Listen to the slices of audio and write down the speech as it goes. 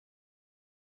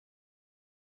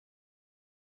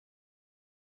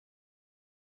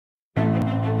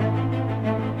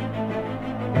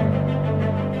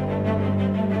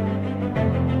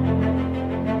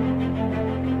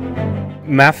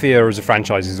Mafia as a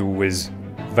franchise is always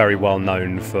very well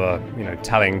known for,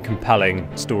 telling compelling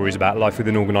stories about life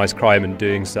within organised crime and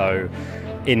doing so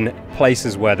in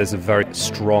places where there's a very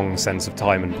strong sense of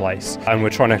time and place. And we're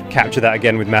trying to capture that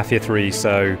again with Mafia III,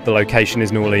 so the location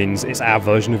is New Orleans, it's our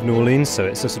version of New Orleans, so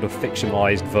it's a sort of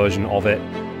fictionalized version of it.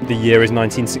 The year is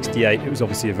 1968, it was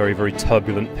obviously a very, very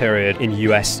turbulent period in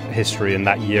US history, and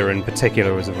that year in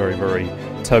particular was a very, very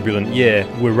turbulent year.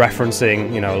 We're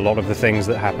referencing, a lot of the things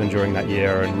that happened during that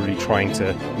year and really trying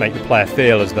to make the player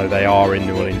feel as though they are in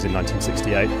New Orleans in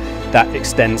 1968. That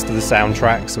extends to the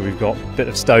soundtrack, so we've got a bit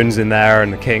of Stones in there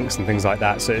and the Kinks and things like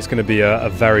that, so it's going to be a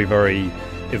very, very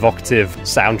evocative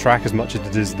soundtrack as much as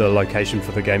it is the location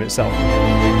for the game itself.